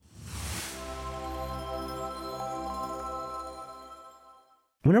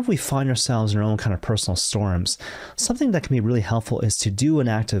Whenever we find ourselves in our own kind of personal storms, something that can be really helpful is to do an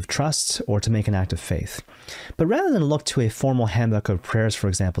act of trust or to make an act of faith. But rather than look to a formal handbook of prayers, for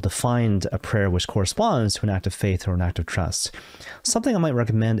example, to find a prayer which corresponds to an act of faith or an act of trust, something I might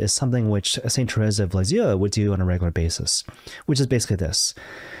recommend is something which St. Teresa of Lisieux would do on a regular basis, which is basically this: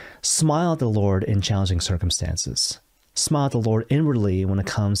 smile at the Lord in challenging circumstances. Smile at the Lord inwardly when it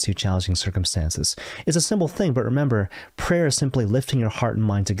comes to challenging circumstances. It's a simple thing, but remember, prayer is simply lifting your heart and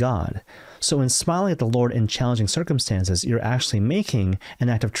mind to God. So in smiling at the Lord in challenging circumstances, you're actually making an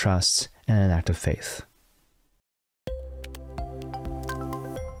act of trust and an act of faith.